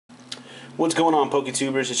What's going on,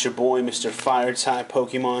 PokeTubers? It's your boy, Mr. Fire-type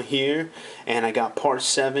Pokemon here, and I got part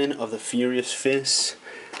 7 of the Furious Fist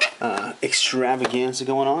Extravaganza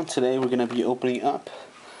going on. Today we're going to be opening up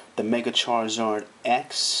the Mega Charizard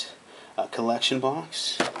X collection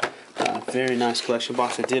box. Very nice collection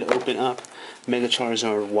box. I did open up Mega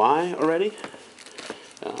Charizard Y already.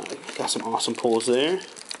 Got some awesome pulls there.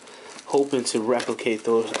 Hoping to replicate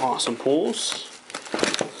those awesome pulls.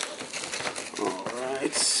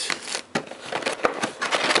 Alright.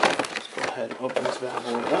 And open this bad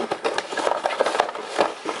boy up.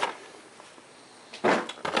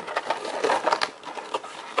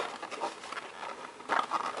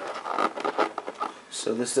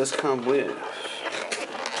 So this does come with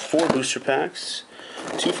 4 booster packs,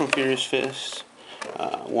 2 from Furious Fist,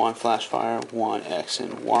 1 Flash Fire, 1 X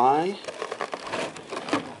and Y.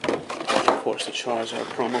 Of course, the Charizard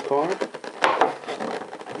promo card.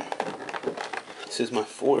 This is my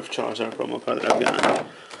 4th Charizard promo card that I've got.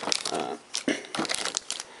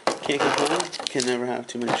 Can't complain. Can never have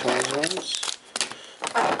too many Charizards.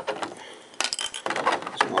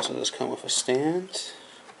 This one also does come with a stand,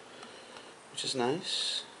 which is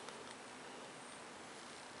nice.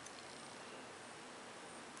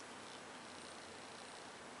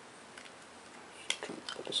 Trying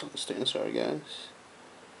to put this on the stand. Sorry, guys.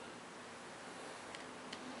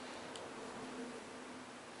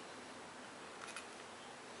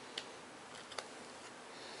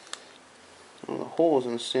 One of the holes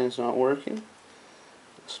in the stand's not working.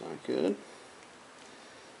 That's not good.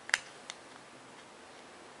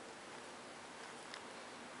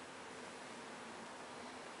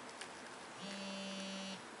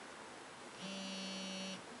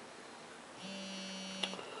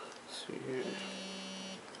 Let's see here. You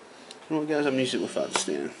know what, guys? I'm using it without the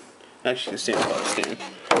stand. Actually, the stand without the stand.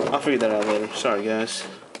 I'll figure that out later. Sorry, guys.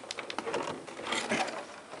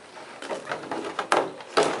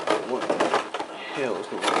 What's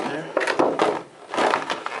going on there?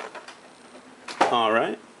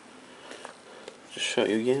 Alright. Just show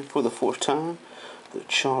you again for the 4th time the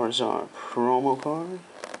Charizard promo card.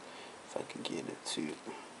 If I can get it to.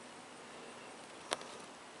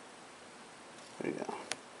 There you go.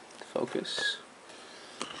 Focus.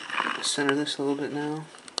 Center this a little bit now.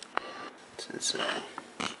 Since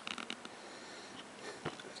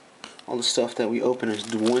all the stuff that we open is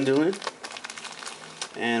dwindling.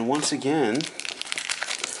 And once again,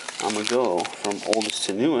 I'm going to go from oldest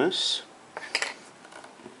to newest.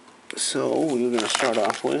 So we're going to start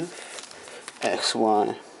off with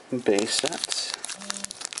XY base sets.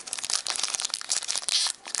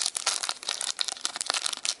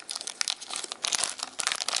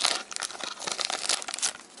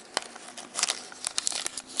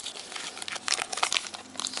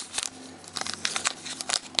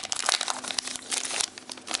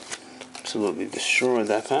 Absolutely destroyed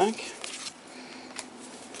that pack.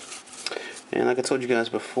 And like I told you guys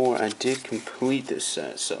before, I did complete this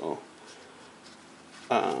set, so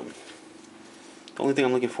the only thing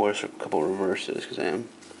I'm looking for is a couple of reverses, because I am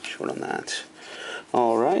short on that.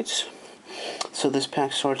 Alright, so this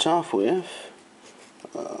pack starts off with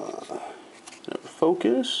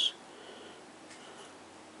focus.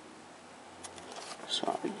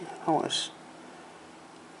 Sorry, I was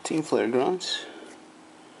Team Flare Grunt.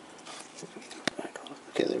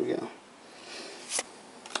 Okay, there we go.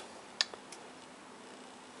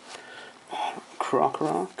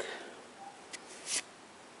 Rock,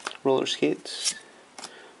 Roller Skates,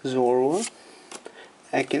 Zorua,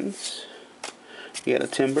 Ekans, we got a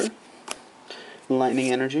Timber,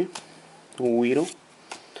 Lightning Energy, Weedle,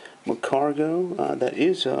 Macargo, that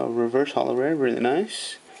is a reverse holo rare, really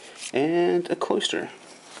nice, and a Cloyster.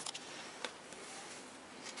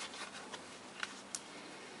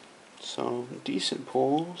 So, decent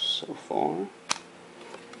pulls so far.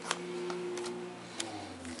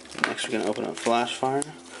 Next we're going to open up Flash Fire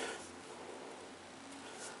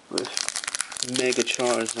with Mega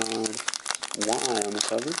Charizard Y on the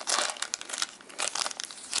cover.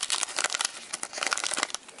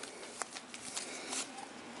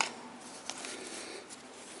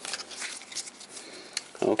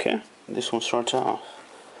 Okay, this one starts off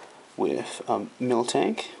with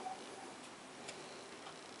Miltank,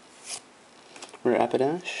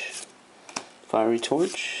 Rapidash, Fiery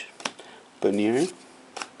Torch, Banir,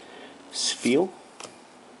 Spiel,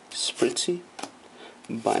 Spritzy,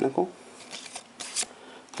 Binacle,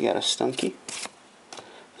 we got a Stunky,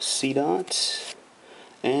 a C-Dot,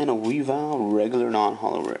 and a Weavile regular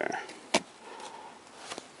non-holo rare.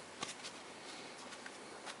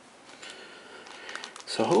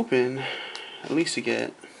 So hoping at least to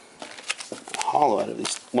get a holo out of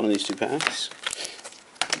one of these 2 packs.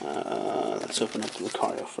 let's open up the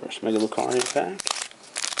Lucario first. Mega Lucario pack.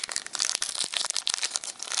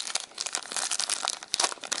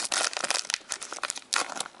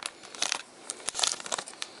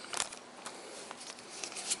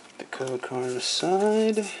 The code card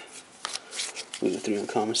aside. Leave the 3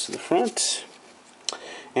 uncommons to the front.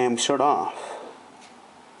 And we start off.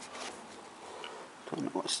 Don't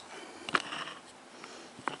know what's.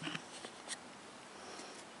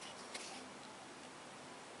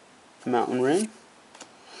 Mountain Rain,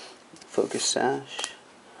 Focus Sash,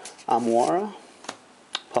 Amwara,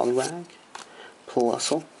 Poliwag,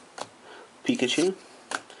 Plusle, Pikachu,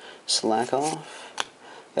 Slack Off,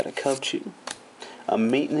 got a Cubchoo, a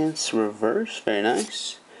Maintenance Reverse, very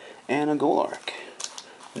nice, and a Golurk,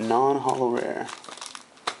 non-holo rare.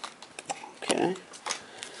 Okay.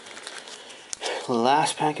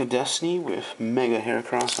 Last pack of Destiny with Mega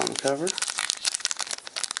Heracross on the cover.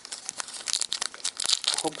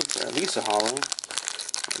 Hoping for at least a holo.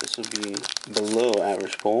 This will be below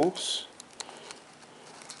average pulls.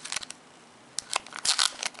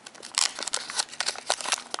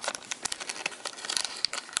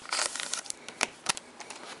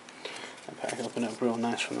 That pack opened up real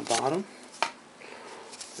nice from the bottom.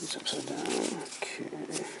 It's upside down.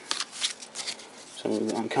 Okay. So move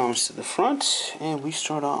the uncommons to the front, and we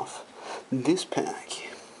start off this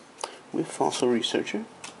pack with Fossil Researcher.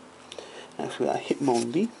 Next we got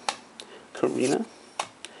Hitmonlee, Karina,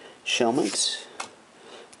 Shelmet,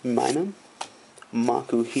 Minun,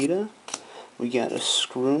 Makuhita. We got a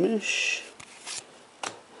Skirmish,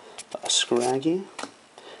 a Scraggy,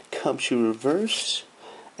 Cubchoo Reverse,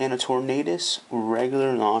 and a Tornadus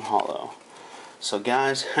regular non-holo. So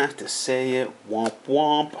guys, have to say it, Womp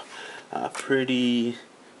Womp. Pretty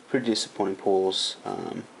disappointing pulls.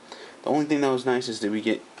 The only thing that was nice is that we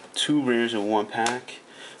get 2 rares in one pack.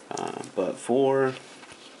 But for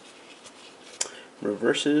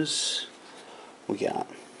reverses, we got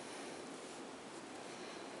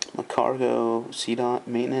Macargo, CDOT,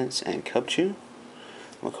 Maintenance, and Cubchoo.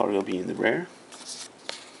 Macargo being the rare.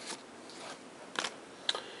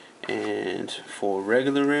 And for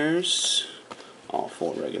regular rares, all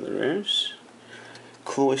 4 regular rares,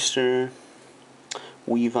 Cloyster,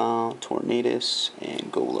 Weavile, Tornadus,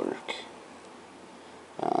 and Golurk.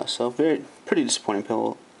 So pretty disappointing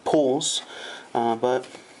pulls, but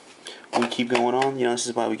we keep going on. You know, this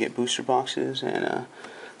is why we get booster boxes and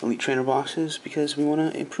elite trainer boxes, because we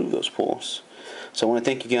want to improve those pulls. So I want to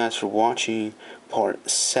thank you guys for watching part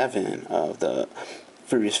 7 of the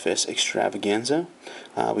Furious Fist Extravaganza.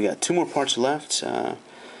 We got 2 more parts left.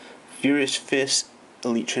 Furious Fist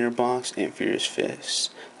Elite Trainer box and Furious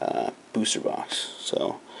Fist booster box.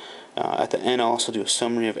 So at the end I'll also do a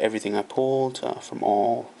summary of everything I pulled from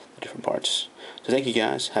all the different parts. So thank you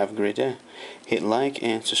guys, have a great day. Hit like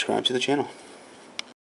and subscribe to the channel.